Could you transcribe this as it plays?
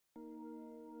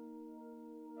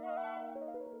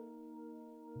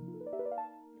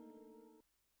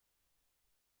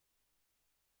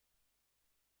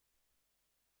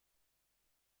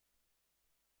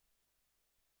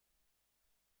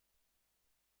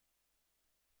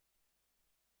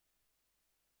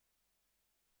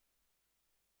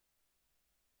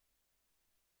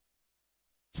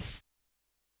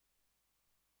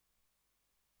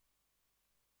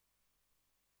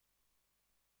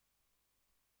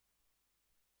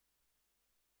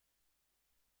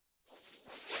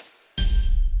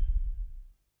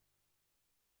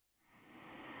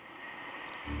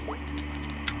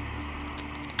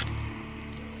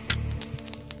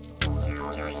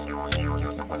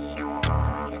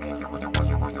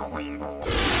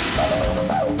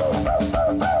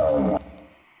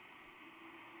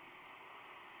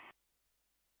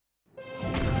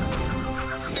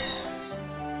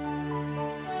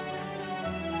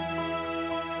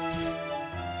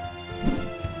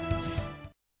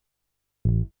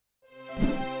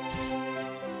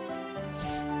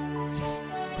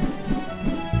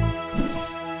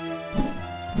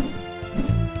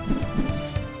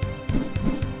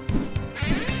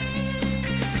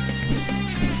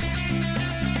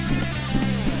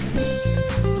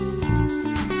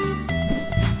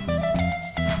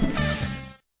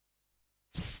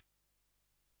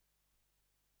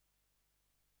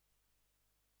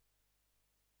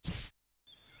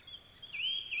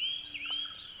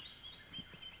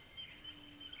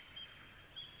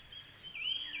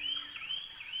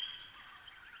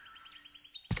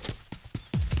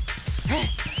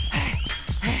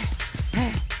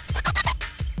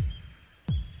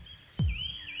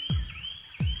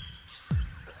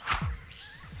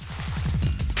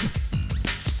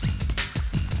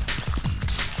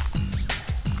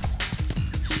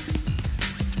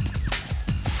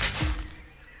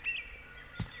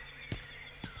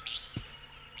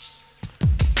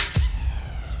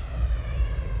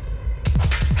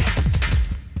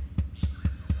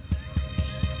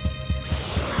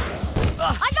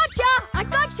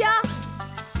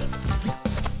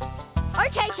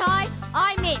Okay, Ty,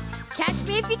 I'm in. Catch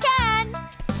me if you can.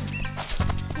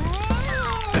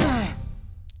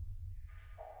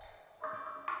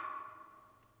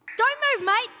 Don't move,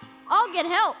 mate. I'll get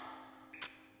help.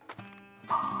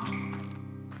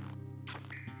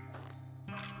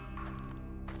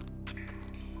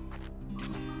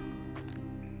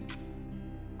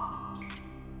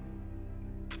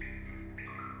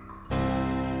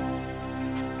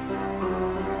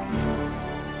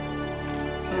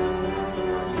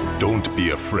 Don't be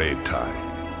afraid, Ty.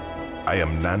 I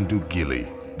am Nandu Gilly,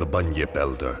 the Bunyip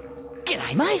Elder.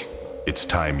 G'day, mate. It's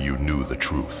time you knew the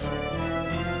truth.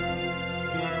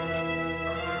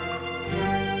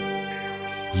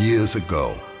 Years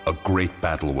ago, a great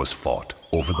battle was fought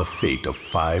over the fate of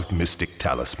 5 mystic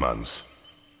talismans.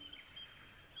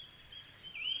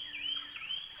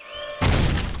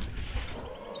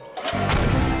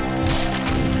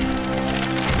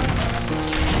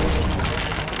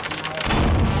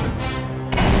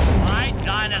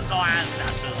 Dinosaur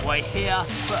ancestors were here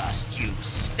first, you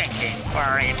stinking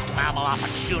furry mammal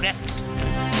opportunists.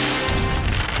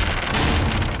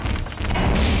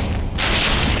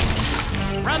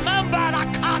 Remember the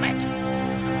comet!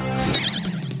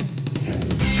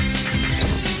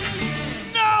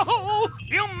 No!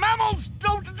 You mammals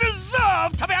don't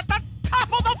deserve to be at the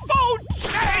top of the food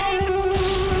chain!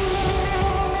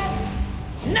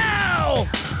 No!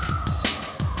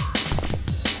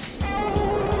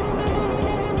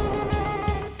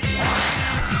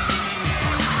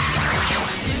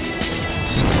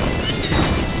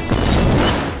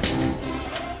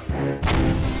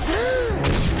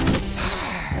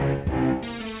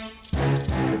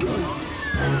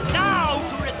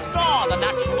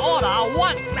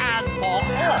 Once and for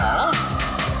all.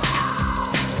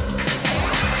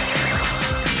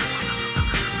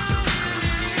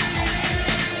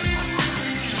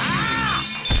 Ah!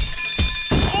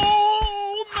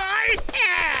 Oh, my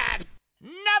head!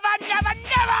 Never, never,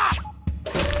 never!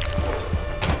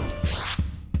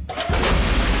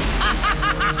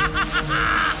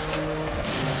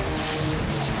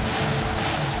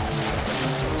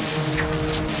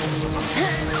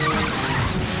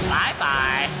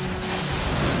 Bye-bye.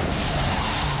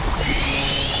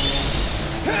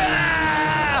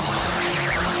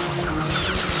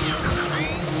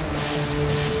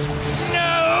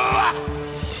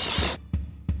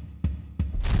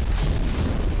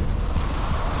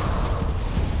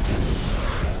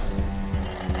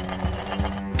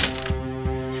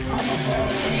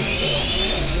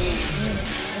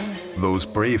 Those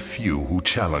brave few who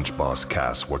challenged Boss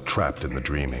Cass were trapped in the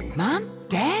dreaming. Mom?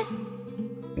 Dad?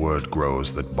 Word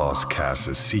grows that Boss Cass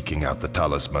is seeking out the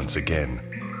talismans again.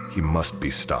 He must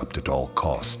be stopped at all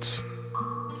costs.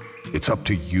 It's up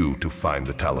to you to find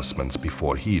the talismans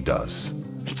before he does.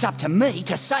 It's up to me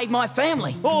to save my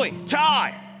family. Oi,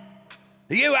 Ty!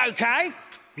 Are you okay?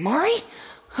 Maury?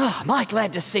 Oh, am I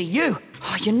glad to see you.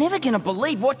 Oh, you're never gonna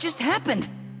believe what just happened.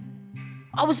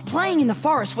 I was playing in the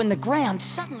forest when the ground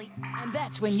suddenly... And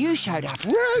that's when you showed up.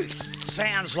 Rude!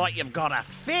 Sounds like you've got a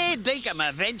fair dinkum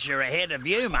adventure ahead of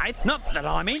you, mate. Not that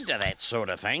I'm into that sort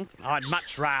of thing. I'd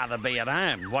much rather be at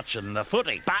home watching the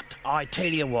footy. But I tell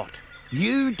you what,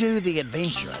 you do the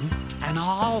adventuring and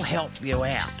I'll help you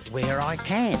out where I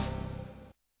can.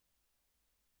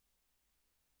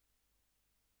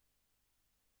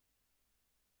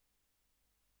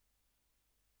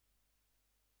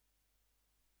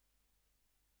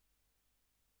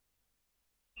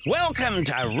 Welcome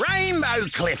to Rainbow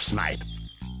Cliffs, mate.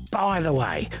 By the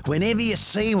way, whenever you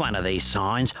see one of these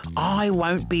signs, I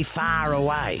won't be far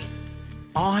away.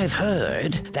 I've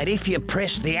heard that if you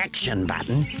press the action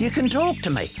button, you can talk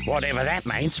to me, whatever that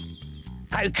means.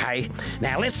 Okay,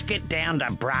 now let's get down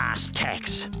to brass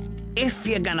tacks. If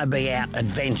you're gonna be out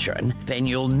adventuring, then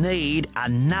you'll need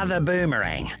another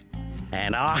boomerang.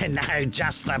 And I know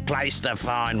just the place to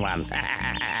find one.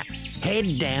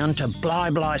 Head down to Bly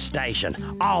Bly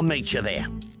Station. I'll meet you there.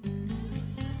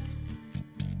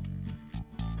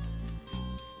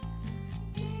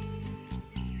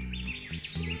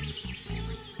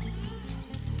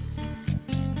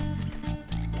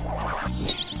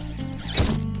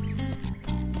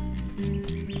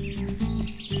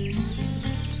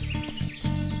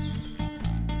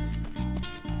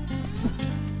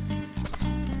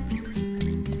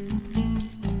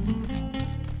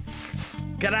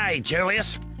 G'day,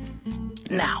 Julius.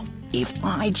 Now, if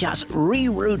I just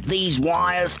reroute these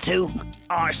wires to...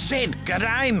 I said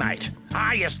g'day, mate.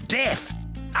 Are you deaf?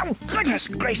 Oh, goodness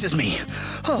gracious me.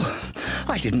 Oh,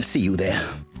 I didn't see you there.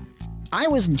 I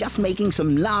was just making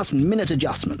some last-minute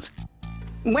adjustments.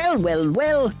 Well, well,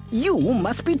 well, you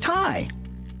must be Ty.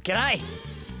 G'day.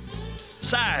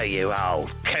 So, you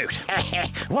old coot,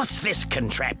 what's this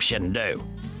contraption do?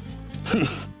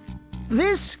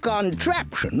 This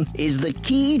contraption is the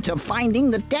key to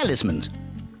finding the talismans.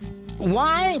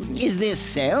 Why is this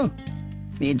so?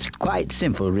 It's quite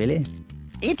simple, really.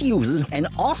 It uses an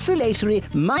oscillatory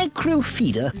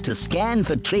microfeeder to scan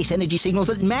for trace energy signals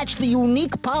that match the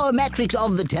unique power matrix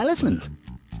of the talismans.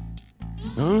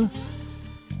 Huh?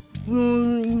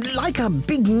 Like a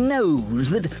big nose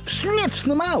that sniffs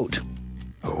them out.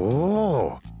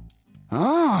 Oh.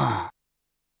 Ah.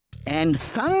 And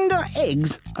thunder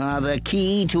eggs are the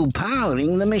key to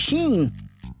powering the machine.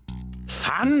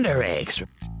 Thunder eggs?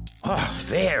 Oh,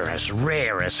 they're as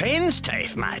rare as hen's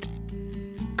teeth, mate.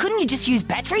 Couldn't you just use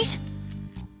batteries?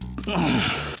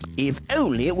 If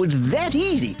only it was that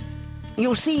easy.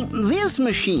 You see, this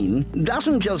machine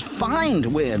doesn't just find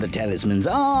where the talismans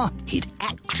are, it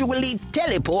actually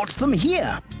teleports them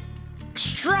here.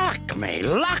 Struck me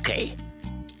lucky.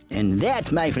 And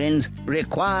that, my friends,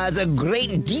 requires a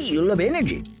great deal of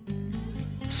energy.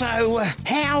 So,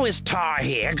 how is Ty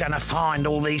here gonna find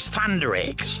all these thunder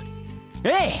eggs?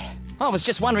 Yeah, I was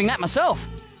just wondering that myself.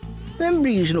 A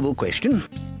reasonable question.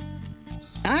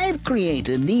 I've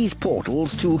created these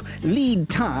portals to lead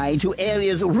Ty to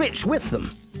areas rich with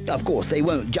them. Of course, they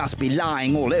won't just be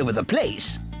lying all over the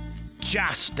place.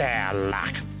 Just our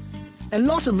luck. A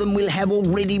lot of them will have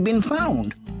already been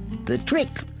found. The trick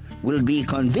will be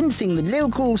convincing the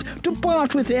locals to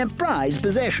part with their prized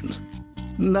possessions.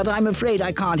 But I'm afraid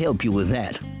I can't help you with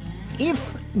that.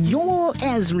 If you're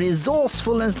as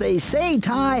resourceful as they say,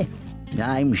 Ty,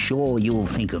 I'm sure you'll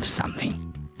think of something.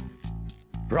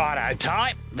 Righto,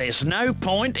 Ty, there's no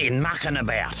point in mucking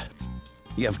about.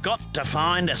 You've got to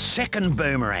find a second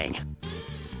boomerang.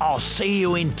 I'll see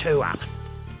you in 2 up.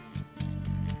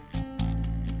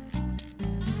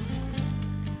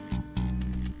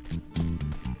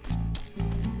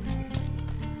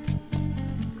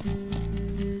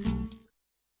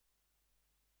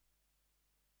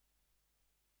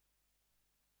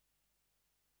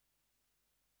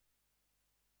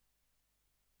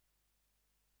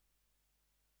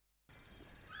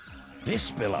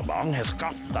 This billabong has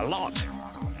got the lot.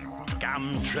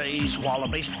 Gum trees,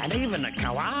 wallabies, and even a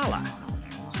koala.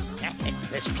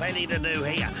 There's plenty to do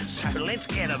here, so let's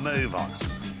get a move on.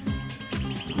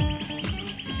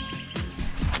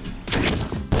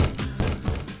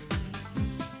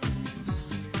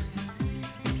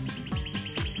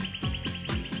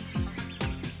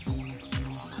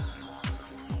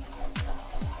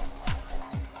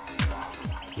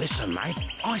 Listen, mate,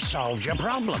 I solved your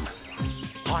problem.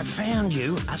 I found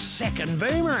you a second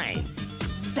boomerang.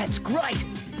 That's great.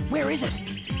 Where is it?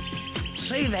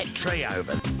 See that tree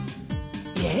over there?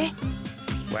 Yeah?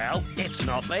 Well, it's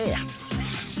not there.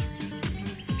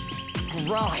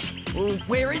 Right. Well,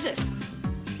 where is it?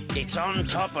 It's on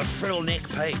top of Frillneck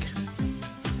Peak.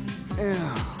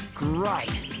 Oh,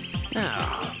 great.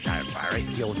 Oh, don't worry.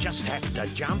 You'll just have to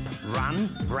jump, run,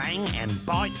 rang, and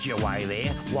bite your way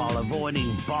there while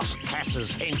avoiding Boss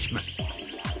Cass's henchmen.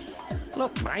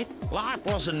 Look, mate, life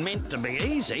wasn't meant to be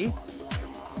easy.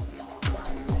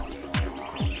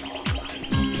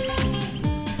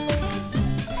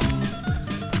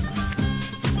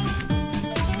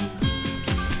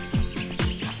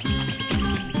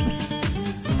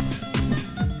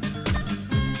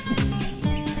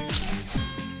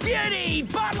 Beauty!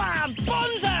 Butler!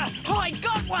 Bonza! I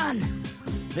got one!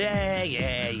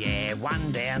 Yeah.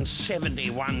 1 down,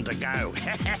 71 to go.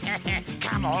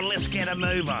 Come on, let's get a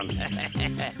move on.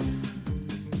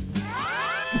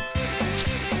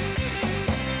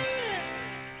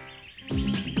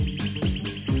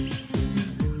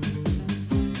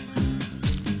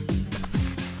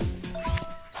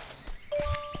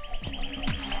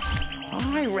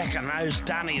 I reckon those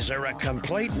dunnies are a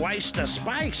complete waste of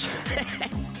space.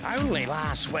 Only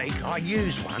last week I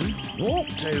used one,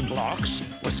 walked 2 blocks,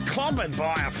 was clobbered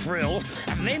by a frill,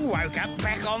 and then woke up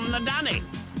back on the dunny,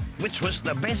 which was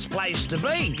the best place to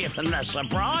be, given the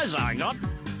surprise I got.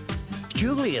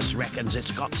 Julius reckons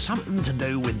it's got something to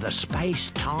do with the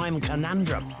space-time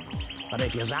conundrum. But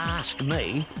if you ask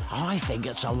me, I think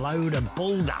it's a load of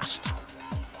bull dust.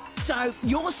 So,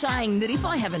 you're saying that if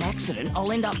I have an accident,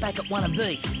 I'll end up back at one of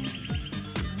these?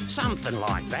 Something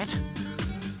like that.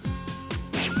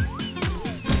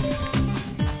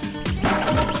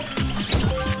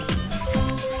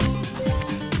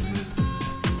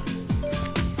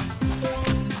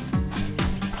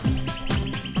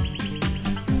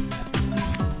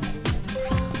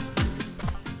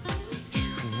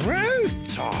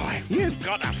 You've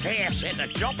got a fair set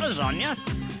of choppers on you.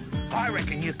 I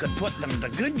reckon you could put them to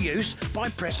good use by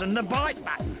pressing the bite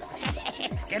button.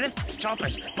 Get it? Stop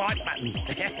it. Bite button.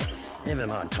 Never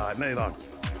mind, type. Move on.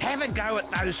 Have a go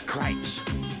at those crates.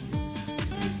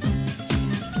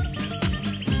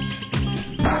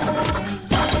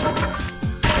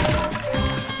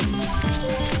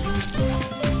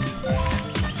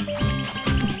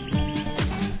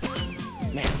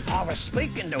 I was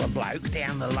speaking to a bloke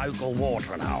down the local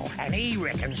watering hole, and he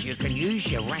reckons you can use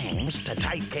your rangs to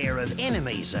take care of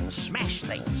enemies and smash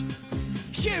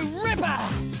things. You ripper!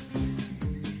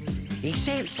 He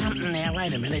said something, now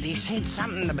wait a minute, he said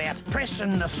something about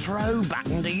pressing the throw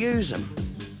button to use them.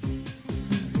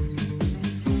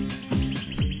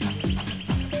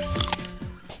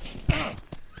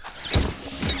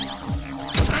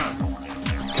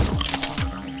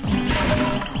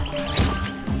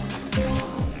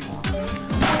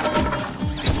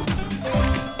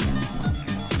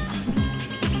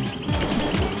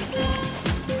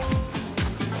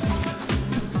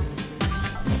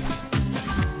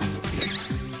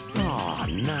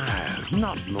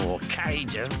 Not more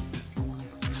cages.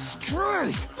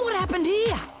 Struth! What happened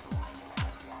here?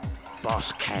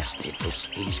 Boss Cass did this.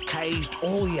 He's caged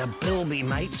all your bilby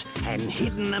mates and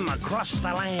hidden them across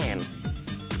the land.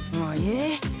 Oh,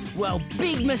 yeah? Well,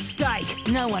 big mistake.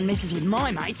 No one messes with my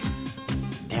mates.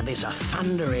 Now, there's a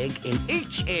thunder egg in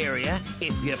each area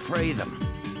if you free them.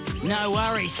 No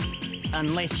worries.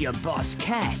 Unless you're Boss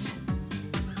Cass.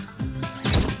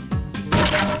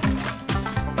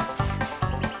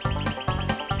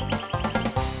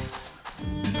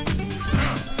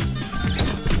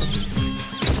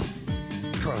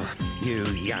 You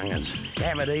young'uns,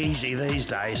 have it easy these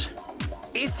days.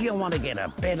 If you want to get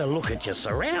a better look at your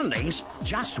surroundings,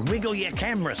 just wiggle your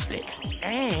camera stick.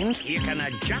 And you can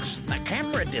adjust the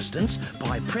camera distance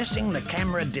by pressing the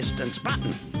camera distance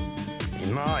button.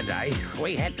 In my day,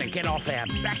 we had to get off our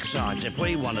backsides if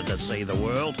we wanted to see the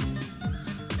world.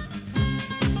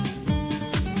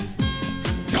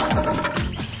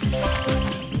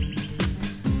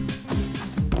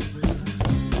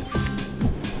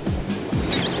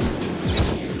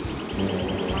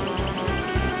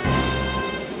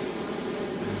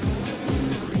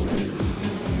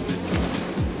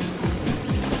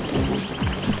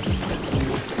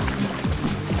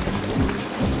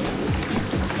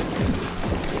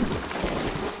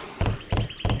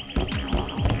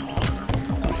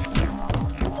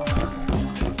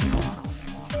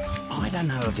 I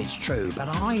don't know if it's true, but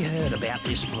I heard about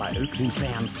this bloke who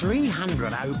found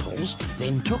 300 opals,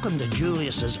 then took them to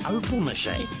Julius's opal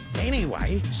machine.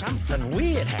 Anyway, something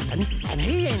weird happened, and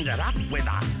he ended up with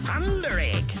a thunder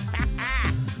egg.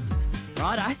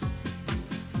 Righto.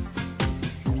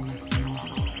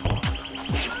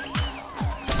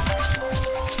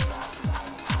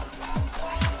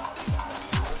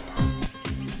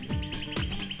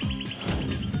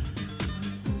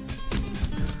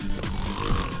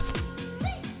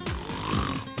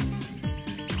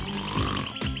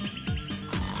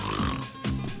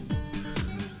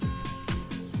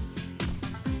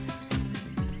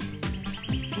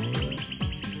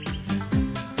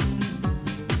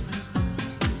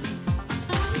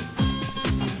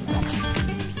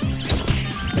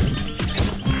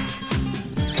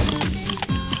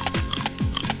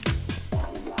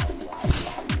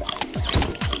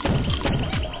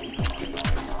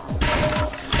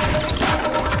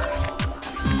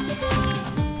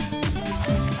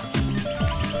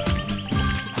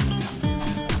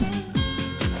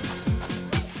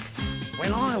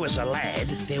 Was a lad,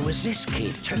 there was this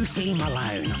kid, Toothy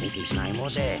Malone, I think his name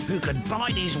was, who could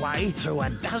bite his way through a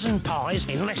dozen pies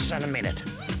in less than a minute.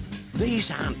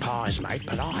 These aren't pies, mate,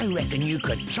 but I reckon you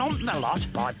could chomp the lot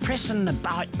by pressing the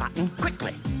bite button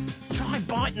quickly. Try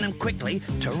biting them quickly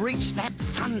to reach that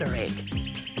thunder egg.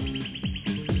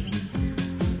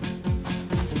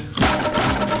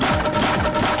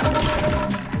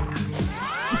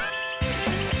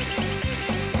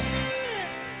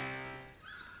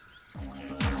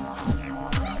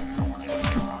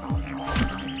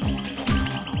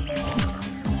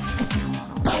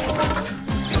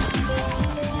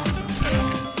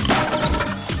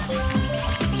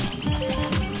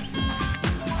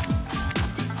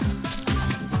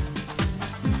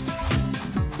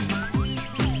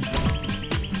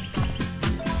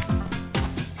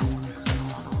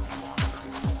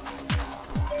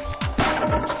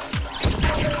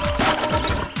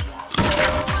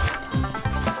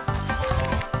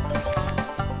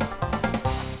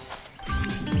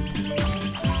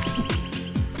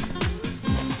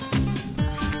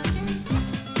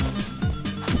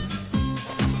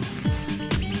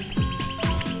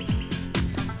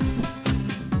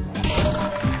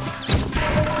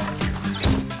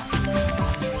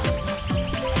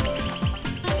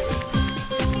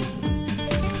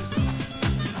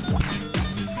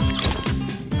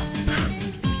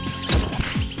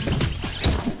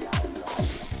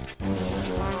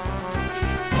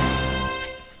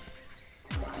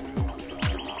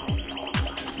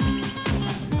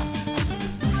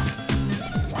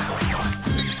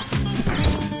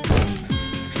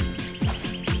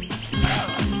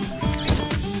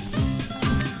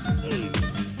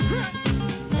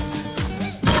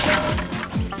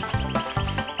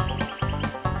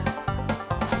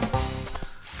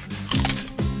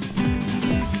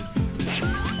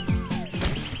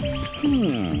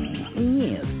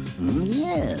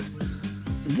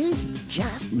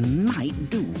 just might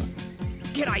do.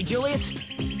 G'day, Julius.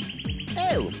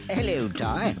 Oh, hello,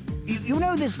 Ty. You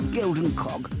know this golden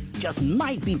cog just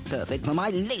might be perfect for my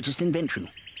latest invention.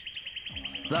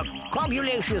 The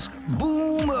Cogulacious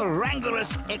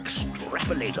Boomerangulus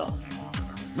Extrapolator.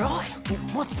 Right,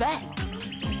 what's that?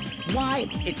 Why,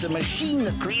 it's a machine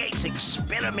that creates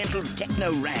experimental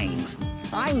techno-rangs.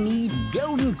 I need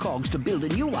golden cogs to build a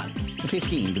new one,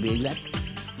 15 to be exact.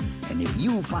 And if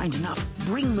you find enough,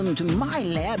 bring them to my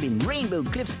lab in Rainbow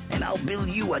Cliffs and I'll build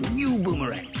you a new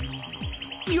boomerang.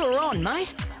 You're on,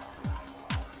 mate.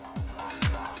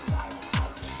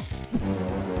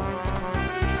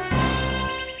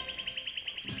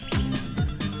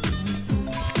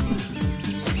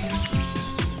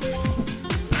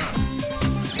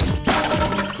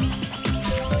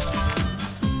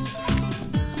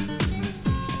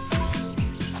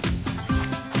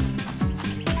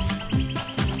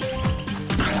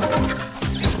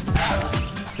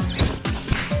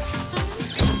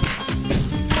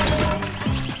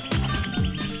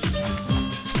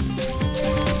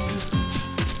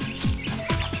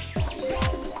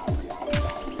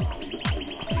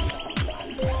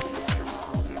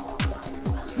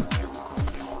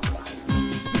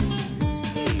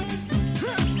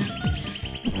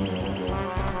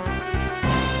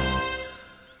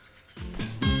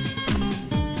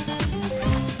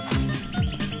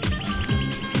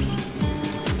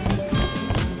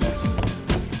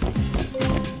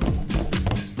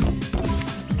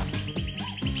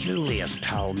 Julius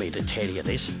told me to tell you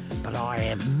this, but I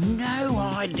have no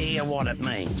idea what it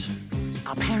means.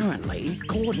 Apparently,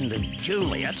 according to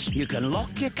Julius, you can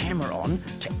lock your camera on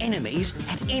to enemies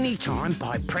at any time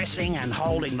by pressing and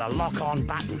holding the lock-on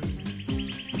button.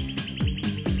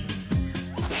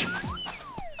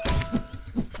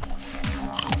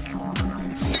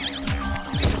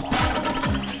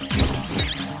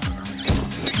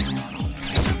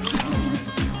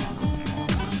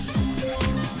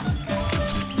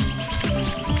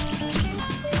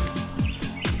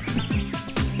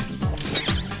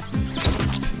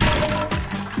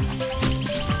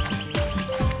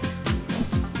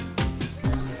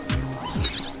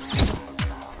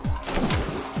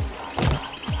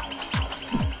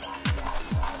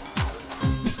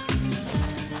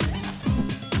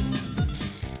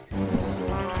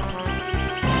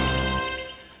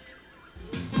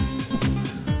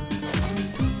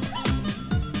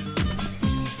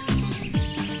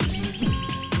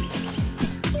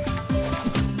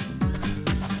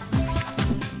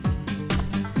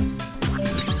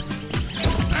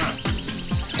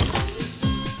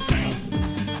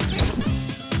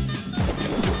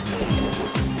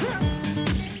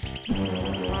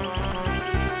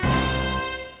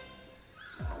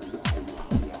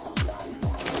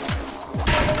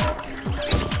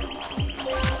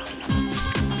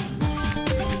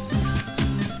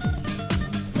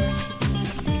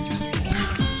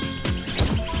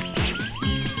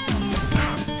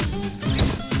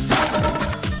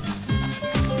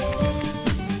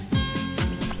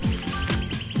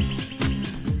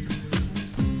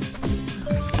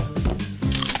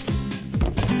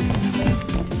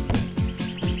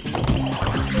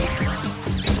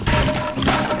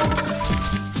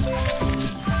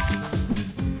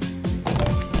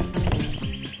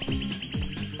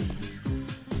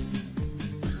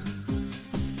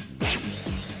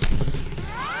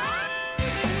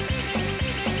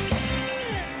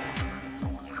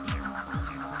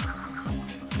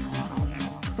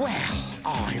 Well,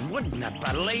 I wouldn't have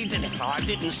believed it if I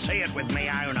didn't see it with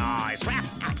my own eyes.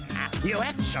 You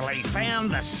actually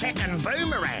found the second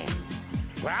boomerang.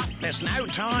 Well, there's no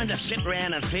time to sit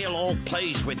around and feel all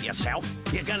pleased with yourself.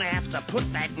 You're going to have to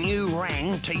put that new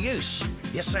rang to use.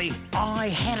 You see, I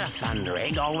had a thunder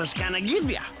egg I was going to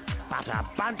give you, but a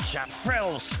bunch of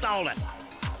frills stole it.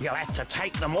 You'll have to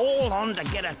take them all on to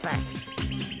get it back.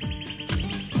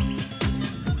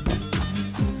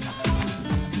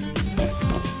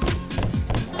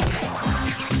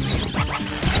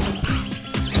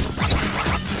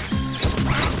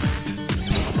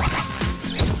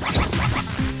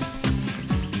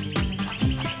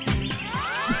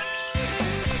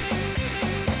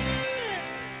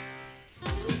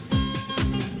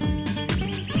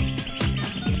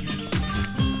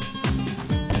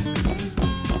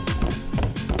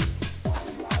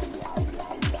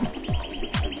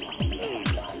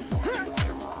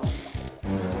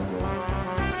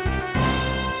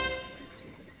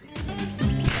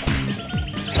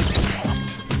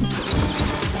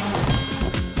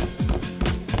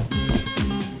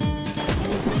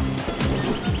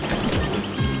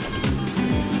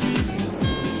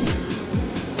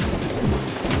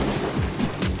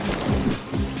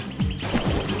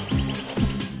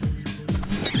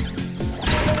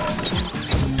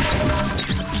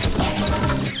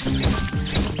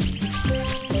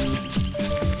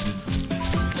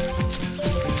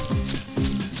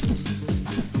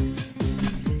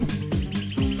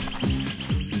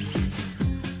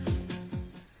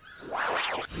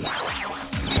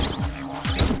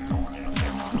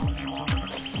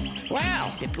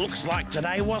 Looks like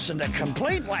today wasn't a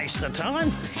complete waste of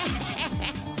time.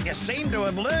 You seem to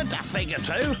have learned a thing or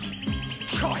two.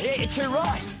 Oh, yeah, you're too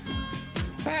right.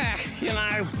 You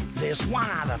know, there's one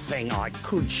other thing I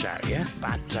could show you,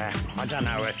 but I don't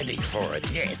know if ready for it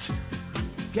yet.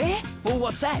 Yeah? Well,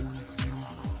 what's that?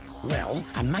 Well,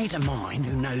 a mate of mine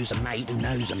who knows a mate who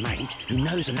knows a mate who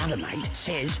knows another mate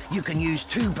says you can use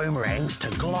 2 boomerangs to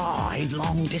glide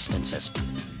long distances.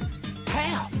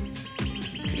 How?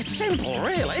 It's simple,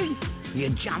 really. You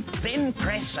jump, then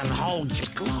press and hold,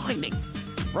 just gliding.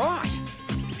 Right.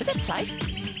 Is that safe?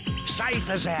 Safe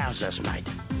as houses, mate.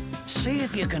 See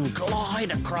if you can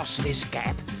glide across this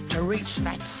gap to reach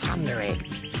that thunder egg.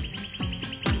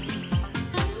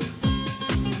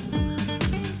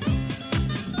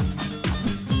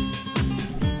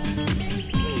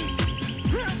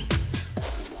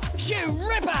 You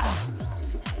ripper!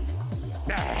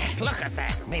 Look at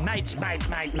that. Me mate's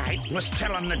mate was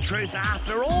telling the truth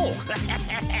after all.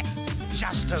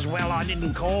 Just as well I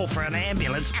didn't call for an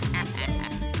ambulance.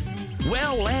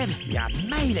 Well, lad, you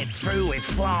made it through with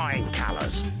flying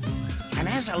colours. And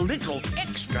as a little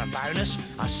extra bonus,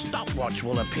 a stopwatch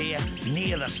will appear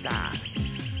near the start.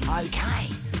 Okay.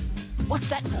 What's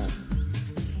that for?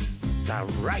 The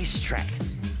racetrack.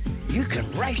 You can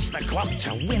race the clock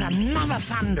to win another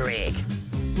thunder egg.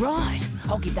 Right.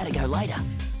 I'll give that a go later.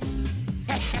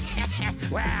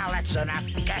 Well, that's enough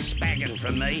gas bagging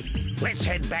from me. Let's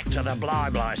head back to the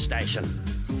Bly station.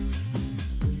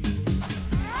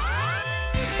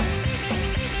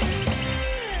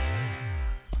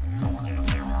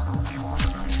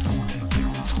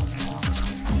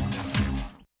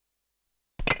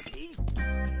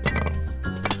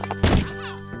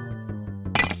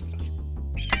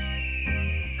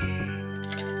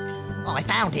 I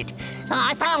found it!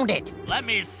 I found it! Let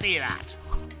me see that.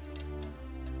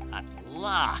 At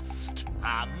last,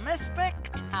 a mystic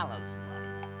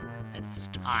talisman. It's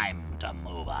time to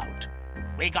move out.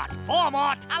 We got 4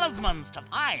 more talismans to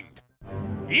find.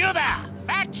 You there,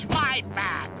 fetch my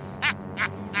bags.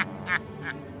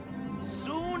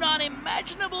 Soon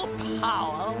unimaginable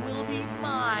power will be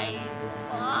mine,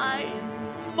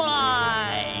 mine,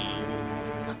 mine.